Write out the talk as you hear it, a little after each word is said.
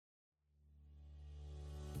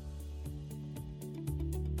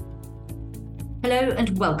Hello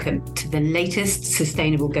and welcome to the latest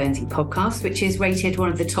Sustainable Guernsey podcast, which is rated one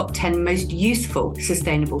of the top 10 most useful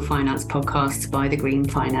sustainable finance podcasts by the Green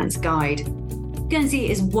Finance Guide. Guernsey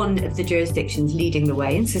is one of the jurisdictions leading the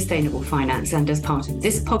way in sustainable finance, and as part of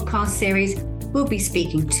this podcast series, we'll be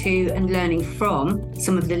speaking to and learning from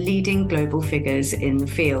some of the leading global figures in the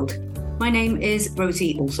field. My name is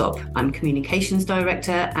Rosie Alsop. I'm Communications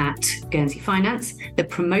Director at Guernsey Finance, the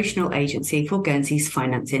promotional agency for Guernsey's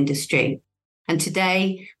finance industry. And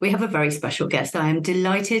today we have a very special guest. I am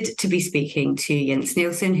delighted to be speaking to Jens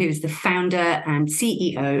Nielsen, who's the founder and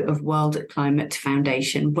CEO of World Climate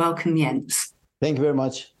Foundation. Welcome, Jens. Thank you very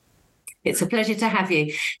much. It's a pleasure to have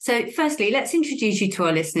you. So firstly, let's introduce you to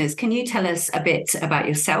our listeners. Can you tell us a bit about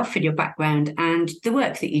yourself and your background and the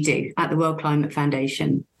work that you do at the World Climate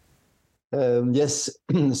Foundation? Yes.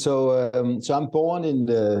 So I'm born in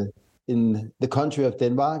the country of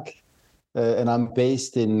Denmark. And I'm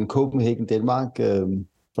based in Copenhagen, Denmark,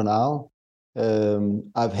 for now.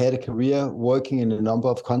 I've had a career working in a number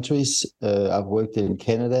of countries. I've worked in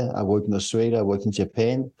Canada, I've worked in Australia, I've worked in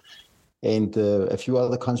Japan, and a few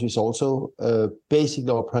other countries also. Basically,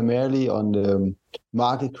 or primarily on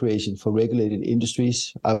market creation for regulated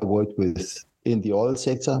industries. I've worked in the oil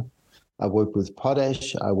sector. I worked with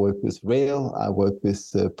potash. I worked with rail. I worked with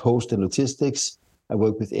post and logistics. I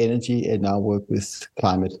worked with energy, and now work with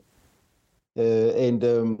climate.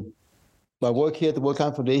 My work here at the World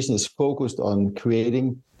Climate Foundation is focused on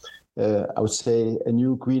creating, I would say, a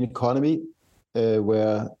new green economy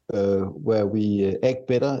where we act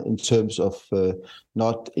better in terms of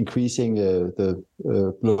not increasing the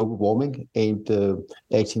global warming and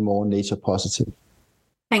acting more nature positive.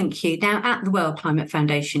 Thank you. Now, at the World Climate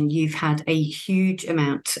Foundation, you've had a huge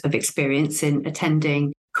amount of experience in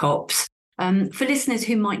attending COPs. For listeners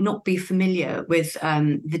who might not be familiar with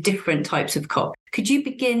the different types of COP, could you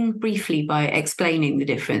begin briefly by explaining the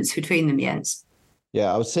difference between them, Jens?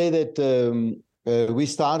 Yeah, I would say that we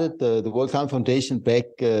started the World Climate Foundation back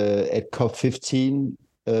at COP15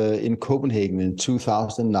 in Copenhagen in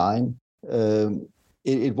 2009.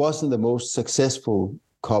 It wasn't the most successful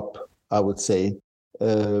COP, I would say.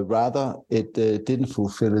 Rather, it didn't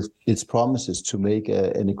fulfill its promises to make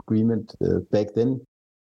an agreement back then.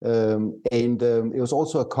 It was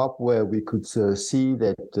also a COP where we could see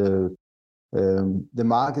that the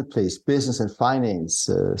marketplace, business and finance,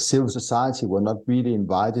 civil society were not really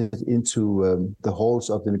invited into the halls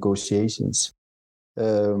of the negotiations.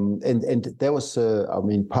 And that was,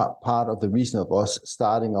 part of the reason of us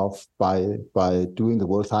starting off by doing the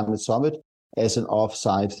World Climate Summit as an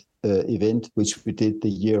off-site event, which we did the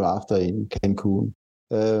year after in Cancun.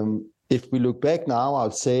 If we look back now, I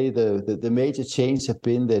would say the major change have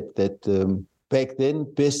been that back then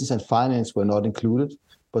business and finance were not included,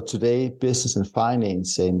 but today business and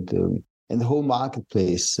finance and the whole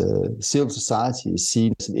marketplace, civil society is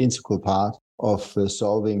seen as an integral part of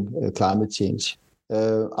solving climate change. I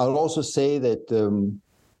would also say that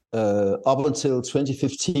up until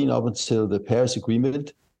 2015, up until the Paris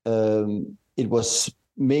Agreement, it was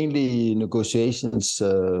mainly negotiations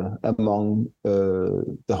among the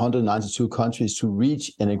 192 countries to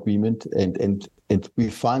reach an agreement, and we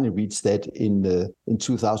finally reached that in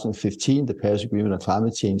 2015, the Paris Agreement on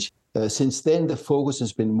climate change. Since then, the focus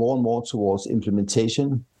has been more and more towards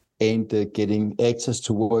implementation and getting actors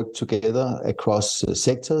to work together across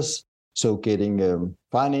sectors. So getting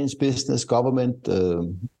finance, business, government,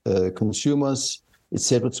 consumers,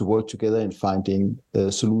 etc., to work together in finding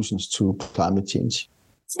solutions to climate change.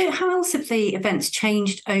 So how else have the events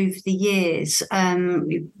changed over the years?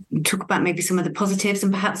 You talk about maybe some of the positives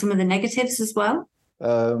and perhaps some of the negatives as well.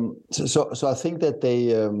 So I think that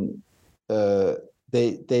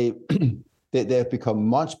they have become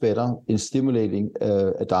much better in stimulating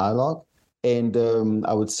a dialogue, and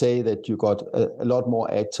I would say that you got a lot more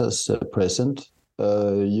actors present.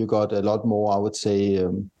 You got a lot more, I would say.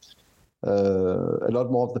 A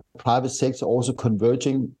lot more of the private sector also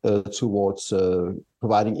converging towards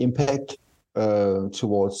providing impact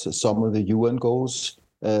towards some of the UN goals.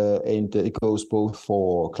 And it goes both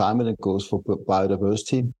for climate and it goes for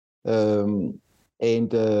biodiversity.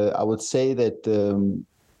 I would say that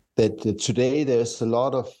today there's a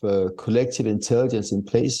lot of collective intelligence in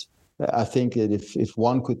place. I think that if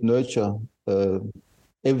one could nurture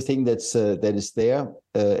everything that is there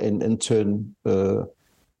and turn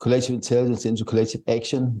collective intelligence into collective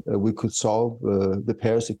action, we could solve the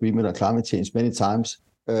Paris Agreement on climate change many times.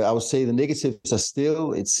 I would say the negatives are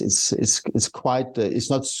still it's quite it's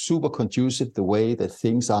not super conducive the way that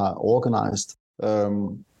things are organized.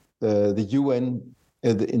 The UN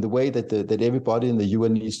in the way that everybody in the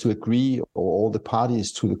UN needs to agree, or all all the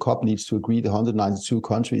parties to the COP needs to agree, the 192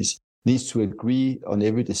 countries needs to agree on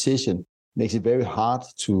every decision, makes it very hard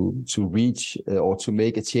to reach or to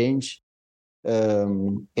make a change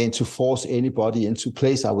and to force anybody into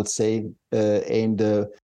place, I would say. And the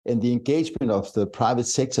engagement of the private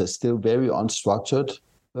sector is still very unstructured,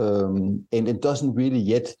 and it doesn't really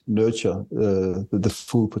yet nurture the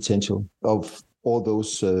full potential of all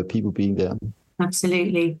those people being there.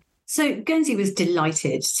 Absolutely. So Guernsey was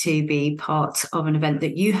delighted to be part of an event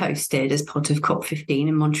that you hosted as part of COP15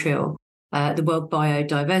 in Montreal, the World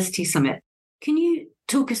Biodiversity Summit. Can you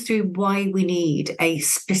talk us through why we need a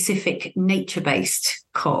specific nature-based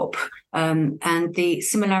COP and the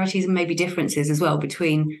similarities and maybe differences as well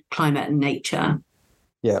between climate and nature?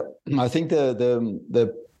 Yeah, I think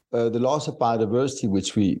the loss of biodiversity,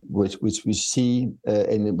 which we see,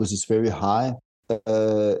 and which is very high,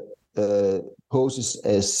 poses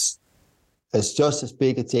as just as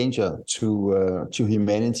big a danger to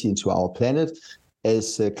humanity and to our planet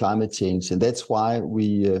as climate change, and that's why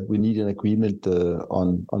we need an agreement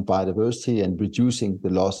on biodiversity and reducing the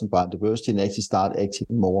loss in biodiversity, and actually start acting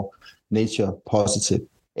more nature positive.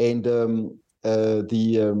 And the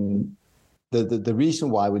reason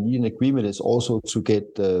why we need an agreement is also to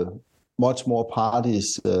get much more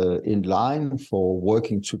parties in line for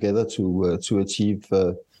working together to achieve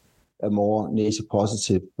a more nature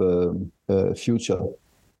positive future.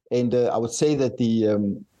 And I would say that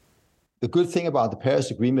the good thing about the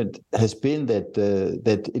Paris Agreement has been that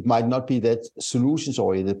it might not be that solutions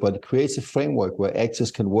oriented, but it creates a framework where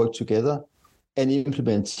actors can work together and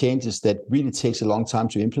implement changes that really takes a long time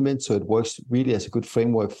to implement. So it works really as a good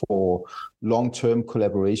framework for long-term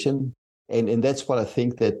collaboration. And that's what I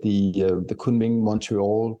think that the Kunming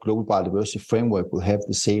Montreal Global Biodiversity Framework will have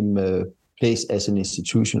the same place as an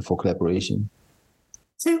institution for collaboration.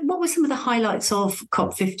 So what were some of the highlights of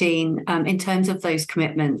COP15 in terms of those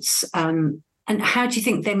commitments? And how do you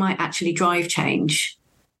think they might actually drive change?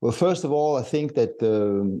 Well, first of all, I think that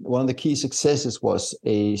one of the key successes was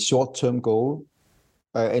a short-term goal,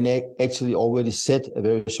 and actually already set a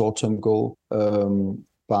very short-term goal that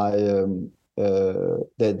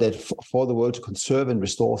for the world to conserve and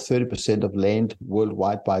restore 30% of land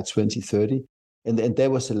worldwide by 2030. And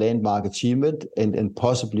that was a landmark achievement, and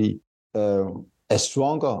possibly a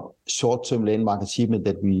stronger short-term landmark achievement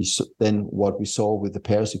than what we saw with the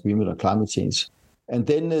Paris Agreement on climate change. And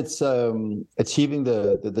then it's achieving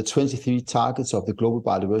the 23 targets of the Global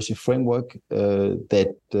Biodiversity Framework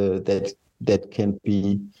that can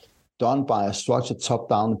be done by a structured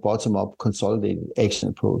top-down, bottom-up, consolidated action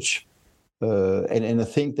approach. And I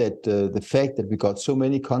think that the fact that we got so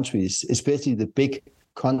many countries, especially the big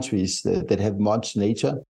countries that have much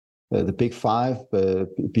nature, the big five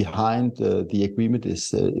behind the agreement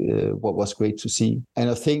is what was great to see. And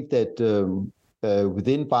I think that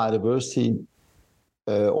within biodiversity,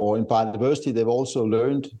 or in biodiversity, they've also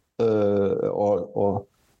learned or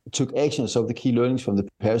took actions of the key learnings from the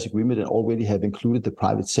Paris Agreement, and already have included the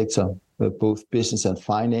private sector, both business and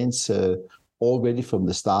finance, already from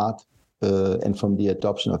the start and from the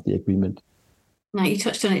adoption of the agreement. Now, you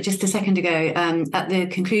touched on it just a second ago. At the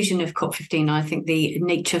conclusion of COP15, I think the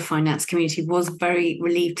nature finance community was very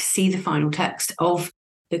relieved to see the final text of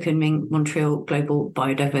the Kunming Montreal Global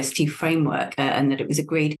Biodiversity Framework and that it was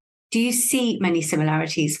agreed. Do you see many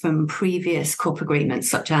similarities from previous COP agreements,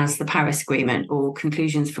 such as the Paris Agreement or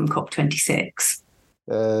conclusions from COP26?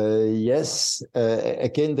 Yes.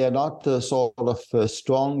 Again, they're not sort of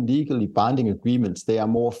strong, legally binding agreements. They are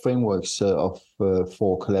more frameworks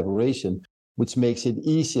for collaboration, which makes it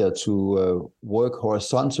easier to work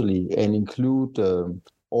horizontally and include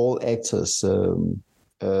all actors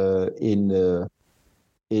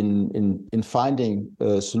in finding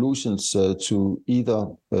solutions to either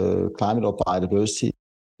climate or biodiversity.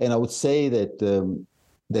 And I would say that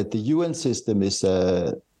the UN system is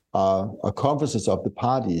a conferences of the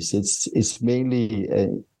parties. It's mainly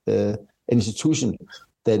an institution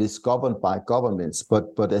that is governed by governments.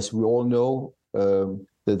 But as we all know,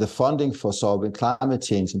 the funding for solving climate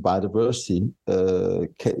change and biodiversity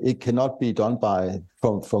it cannot be done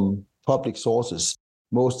from public sources.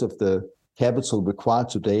 Most of the capital required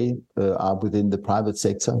today are within the private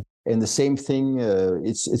sector. And the same thing,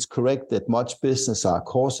 it's correct that much business are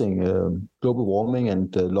causing global warming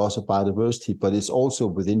and loss of biodiversity, but it's also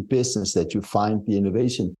within business that you find the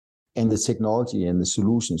innovation and the technology and the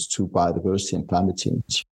solutions to biodiversity and climate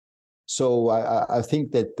change. So I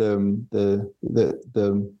think that the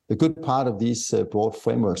good part of these broad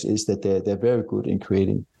frameworks is that they're very good in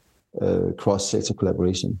creating cross-sector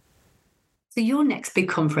collaboration. So your next big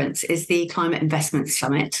conference is the Climate Investment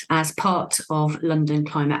Summit as part of London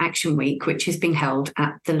Climate Action Week, which is being held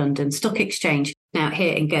at the London Stock Exchange. Now,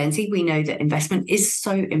 here in Guernsey, we know that investment is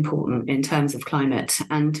so important in terms of climate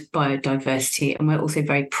and biodiversity, and we're also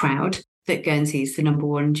very proud that Guernsey is the number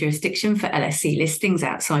one jurisdiction for LSE listings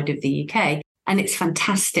outside of the UK. And it's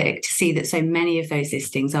fantastic to see that so many of those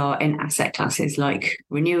listings are in asset classes like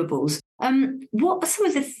renewables. What are some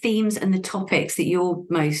of the themes and the topics that you're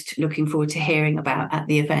most looking forward to hearing about at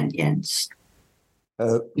the event, Jens?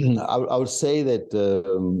 I would say that,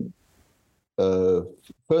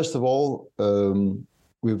 first of all,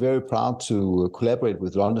 we're very proud to collaborate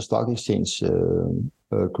with London Stock Exchange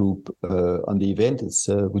Group on the event.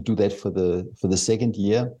 We do that for the second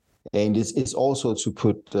year, and it's also to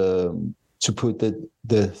put the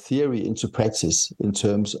theory into practice in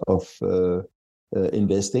terms of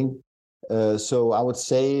investing. So I would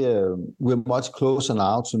say we're much closer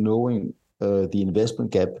now to knowing the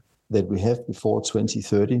investment gap that we have before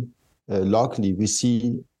 2030. Luckily, we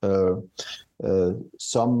see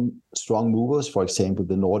some strong movers, for example,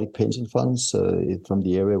 the Nordic pension funds from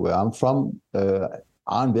the area where I'm from,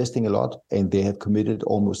 are investing a lot, and they have committed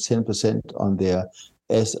almost 10% on their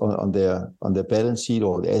balance sheet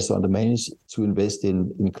or the asset under management to invest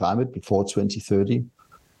in climate before 2030.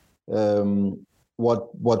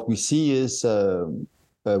 What we see is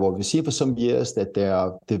what we see for some years, that there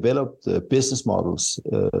are developed business models,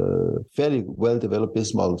 fairly well developed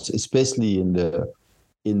business models, especially in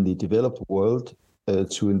the developed world,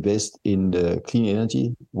 to invest in clean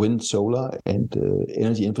energy, wind, solar, and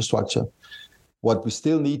energy infrastructure. What we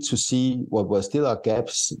still need to see, what still are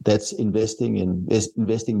gaps, that's investing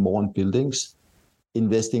more in buildings,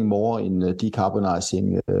 investing more in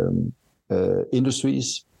decarbonizing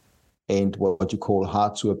industries, and what you call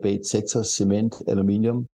hard to abate sectors, cement,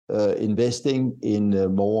 aluminium, investing in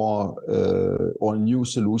more or new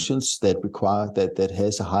solutions that require that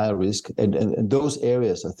has a higher risk, and those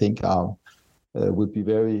areas I think would be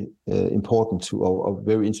very important to or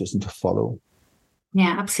very interesting to follow.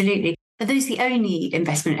 Yeah, absolutely. Are those the only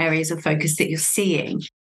investment areas of focus that you're seeing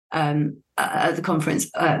at the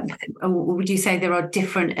conference? Or would you say there are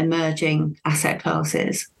different emerging asset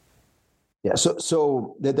classes? Yeah,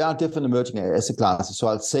 so there are different emerging asset classes. So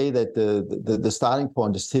I'd say that the starting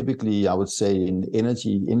point is typically, I would say, in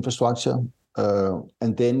energy infrastructure.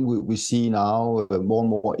 And then we see now more and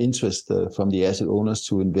more interest from the asset owners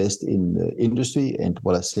to invest in industry and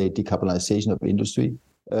what I say decarbonization of industry.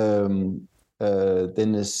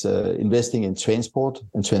 Then there's investing in transport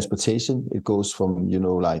and transportation. It goes from,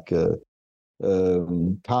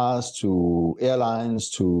 cars to airlines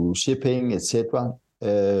to shipping, etc.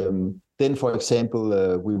 Then, for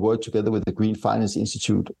example, we work together with the Green Finance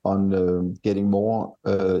Institute on getting more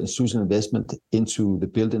institutional investment into the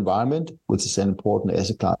built environment, which is an important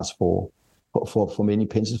asset class for many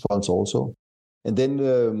pension funds also. And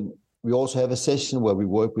then we also have a session where we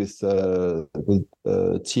work with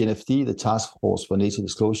TNFD, the Task Force for Nature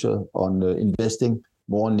Disclosure, on investing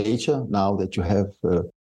more in nature now that you have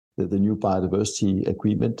the new biodiversity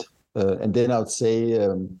agreement. And then I would say,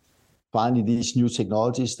 finally, these new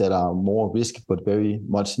technologies that are more risky but very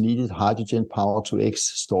much needed, hydrogen, power to X,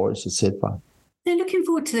 storage, etc. They're looking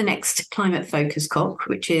forward to the next Climate Focus COP,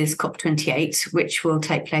 which is COP28, which will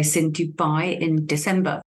take place in Dubai in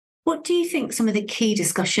December. What do you think some of the key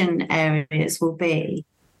discussion areas will be?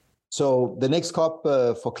 So the next COP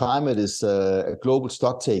for climate is a global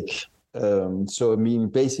stock take. So I mean,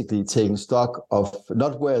 basically taking stock of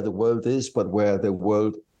not where the world is, but where the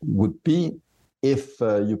world would be if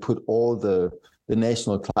you put all the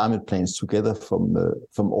national climate plans together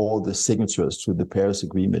from all the signatures to the Paris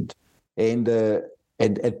Agreement. And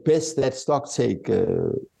at best, that stock take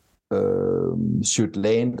should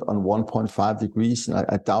land on 1.5 degrees. And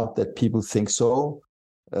I doubt that people think so.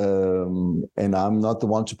 And I'm not the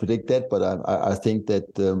one to predict that, but I think that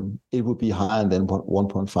it will be higher than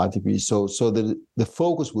 1.5 degrees. So the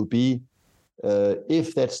focus will be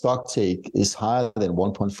if that stock take is higher than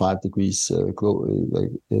 1.5 degrees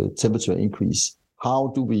temperature increase, how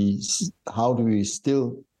do we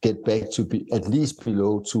still get back to be at least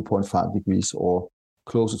below 2.5 degrees or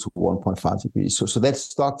closer to 1.5 degrees? So that's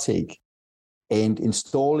stock take, and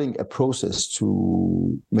installing a process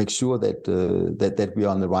to make sure that we are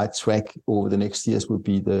on the right track over the next years will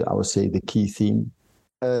be I would say the key theme.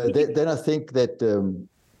 Then I think that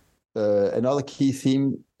another key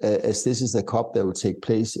theme, as this is a COP that will take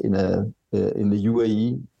place in the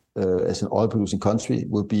UAE as an oil-producing country,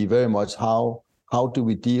 will be very much how do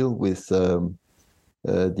we deal with the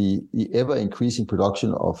ever-increasing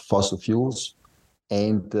production of fossil fuels,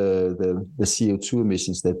 and the CO2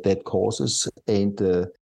 emissions that causes, and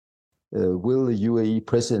will the UAE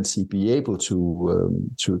presidency be able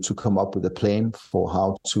to come up with a plan for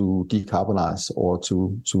how to decarbonize, or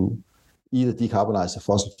to either decarbonize the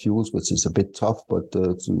fossil fuels, which is a bit tough, but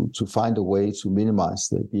to find a way to minimize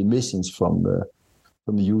the emissions from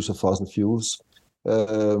the use of fossil fuels.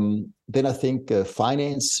 Then I think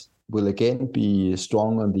finance will again be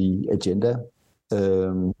strong on the agenda,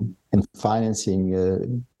 and financing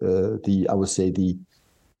I would say the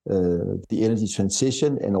energy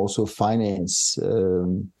transition, and also finance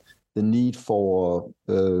the need for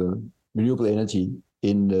renewable energy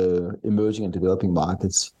in emerging and developing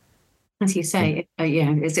markets. As you say,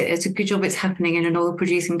 it's a good job it's happening in an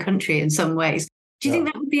oil-producing country in some ways. Do you think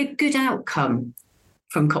that would be a good outcome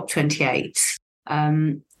from COP28?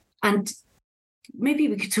 And maybe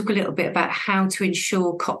we could talk a little bit about how to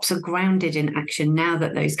ensure COPs are grounded in action now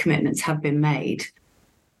that those commitments have been made.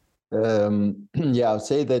 I'll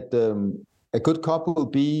say that a good COP will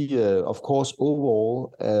be, of course,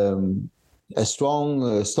 overall a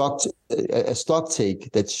strong stock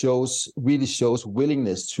take that really shows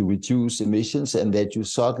willingness to reduce emissions, and that you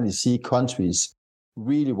suddenly see countries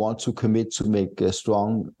really want to commit to make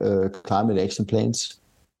strong climate action plans.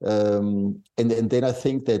 And then I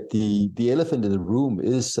think that the elephant in the room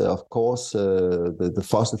is, of course, the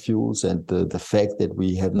fossil fuels, and the fact that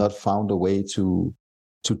we have not found a way to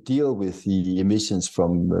deal with the emissions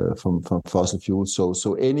from fossil fuels.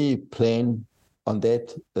 So any plan on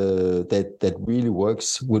that really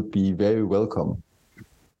works would be very welcome,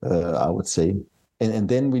 I would say. And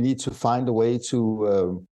then we need to find a way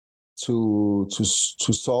to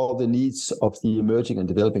solve the needs of the emerging and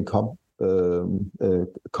developing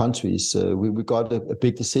countries. We got a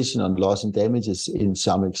big decision on loss and damages in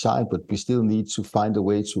Sharm el-Sheikh, but we still need to find a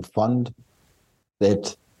way to fund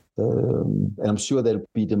that. And I'm sure there'll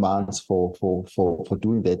be demands for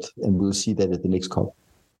doing that, and we'll see that at the next COP.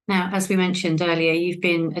 Now, as we mentioned earlier, you've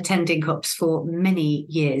been attending COPs for many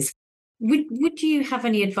years. Would you have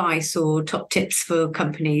any advice or top tips for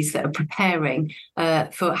companies that are preparing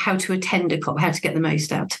for how to attend a COP, how to get the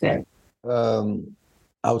most out of it?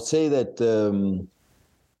 I would say that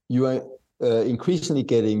you are increasingly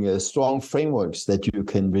getting strong frameworks that you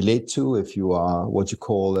can relate to if you are what you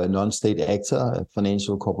call a non-state actor, a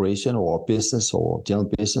financial corporation or business or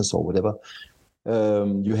general business or whatever.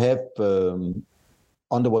 You have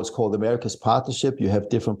under what's called America's Partnership, you have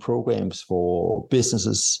different programs for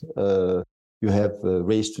businesses. You have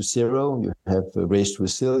Race to Zero, you have Race to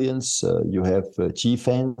Resilience, you have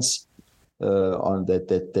GFANS on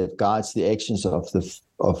that guides the actions of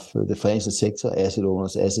the financial sector, asset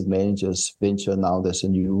owners, asset managers, venture. Now there's a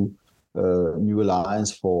new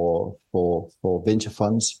alliance for venture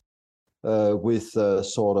funds with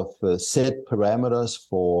sort of set parameters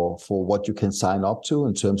for what you can sign up to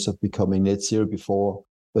in terms of becoming net zero before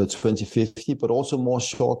 2050, but also more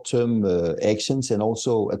short-term actions, and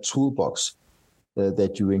also a toolbox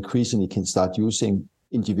that you increasingly can start using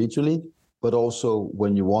individually, but also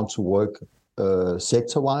when you want to work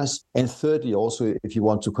sector-wise. And thirdly, also if you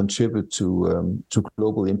want to contribute to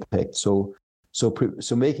global impact. So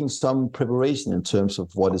making some preparation in terms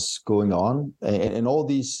of what is going on, and all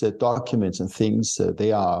these documents and things,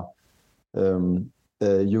 they are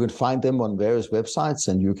you can find them on various websites,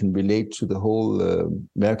 and you can relate to the whole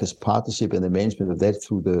America's Partnership and the management of that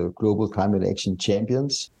through the Global Climate Action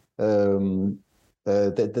Champions.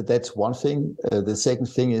 That's one thing. The second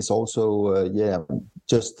thing is also,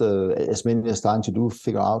 just as many are starting to do,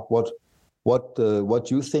 figure out what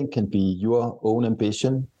you think can be your own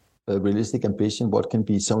ambition, realistic ambition. What can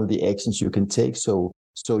be some of the actions you can take, so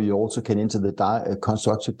you also can enter the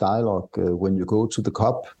constructive dialogue when you go to the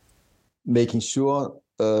COP, making sure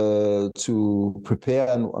to prepare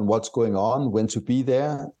on what's going on, when to be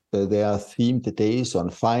there. There are themed days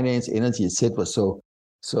on finance, energy, etc.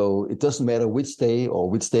 So it doesn't matter which day or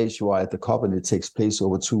which stage you are at the COP, and it takes place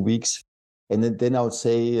over 2 weeks. And then I would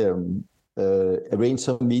say arrange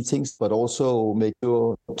some meetings, but also make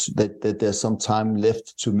sure that there's some time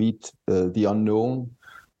left to meet the unknown,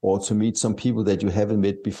 or to meet some people that you haven't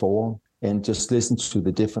met before, and just listen to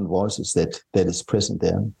the different voices that is present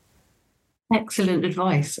there. Excellent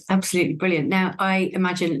advice. Absolutely brilliant. Now, I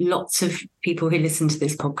imagine lots of people who listen to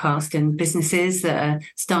this podcast and businesses that are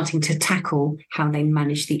starting to tackle how they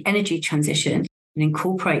manage the energy transition and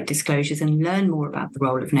incorporate disclosures and learn more about the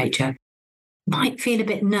role of nature might feel a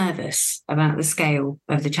bit nervous about the scale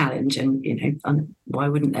of the challenge. And, why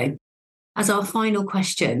wouldn't they? As our final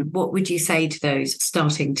question, what would you say to those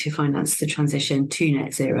starting to finance the transition to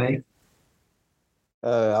net zero?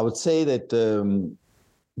 I would say that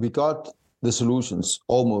we got the solutions,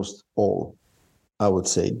 almost all, I would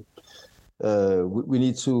say. We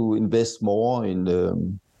need to invest more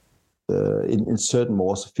in certain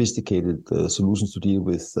more sophisticated solutions to deal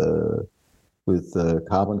with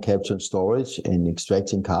carbon capture and storage and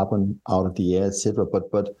extracting carbon out of the air, etc.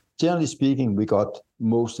 But generally speaking, we got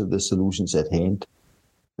most of the solutions at hand.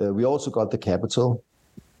 We also got the capital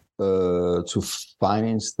to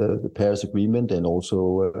finance the Paris Agreement and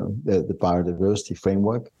also the biodiversity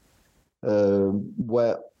framework.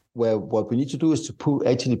 Where what we need to do is to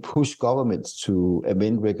actually push governments to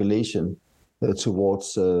amend regulation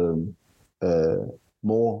towards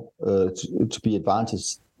more to be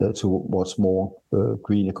advantaged towards more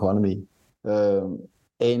green economy.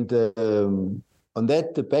 On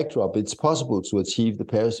that backdrop, it's possible to achieve the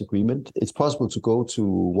Paris Agreement. It's possible to go to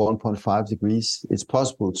 1.5 degrees. It's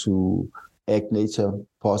possible to act nature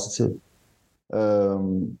positive.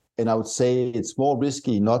 And I would say it's more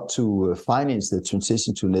risky not to finance the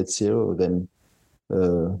transition to net zero than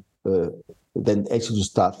actually to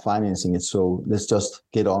start financing it. So let's just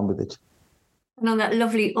get on with it. And on that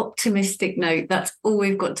lovely optimistic note, that's all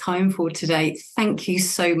we've got time for today. Thank you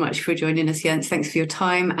so much for joining us, Jens. Thanks for your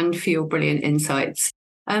time and for your brilliant insights.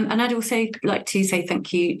 And I'd also like to say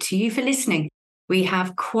thank you to you for listening. We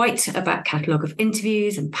have quite a back catalogue of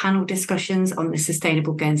interviews and panel discussions on the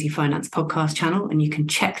Sustainable Guernsey Finance podcast channel, and you can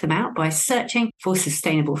check them out by searching for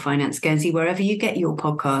Sustainable Finance Guernsey wherever you get your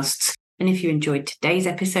podcasts. And if you enjoyed today's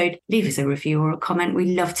episode, leave us a review or a comment.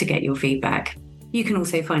 We love to get your feedback. You can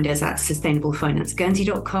also find us at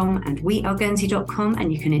sustainablefinanceguernsey.com and weareguernsey.com,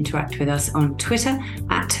 and you can interact with us on Twitter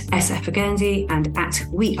at SFGuernsey and at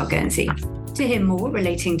weareguernsey. To hear more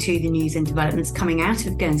relating to the news and developments coming out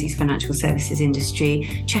of Guernsey's financial services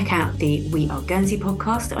industry, check out the We Are Guernsey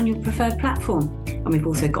podcast on your preferred platform. And we've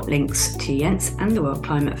also got links to Jens and the World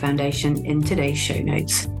Climate Foundation in today's show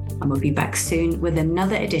notes. And we'll be back soon with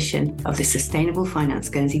another edition of the Sustainable Finance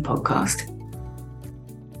Guernsey podcast.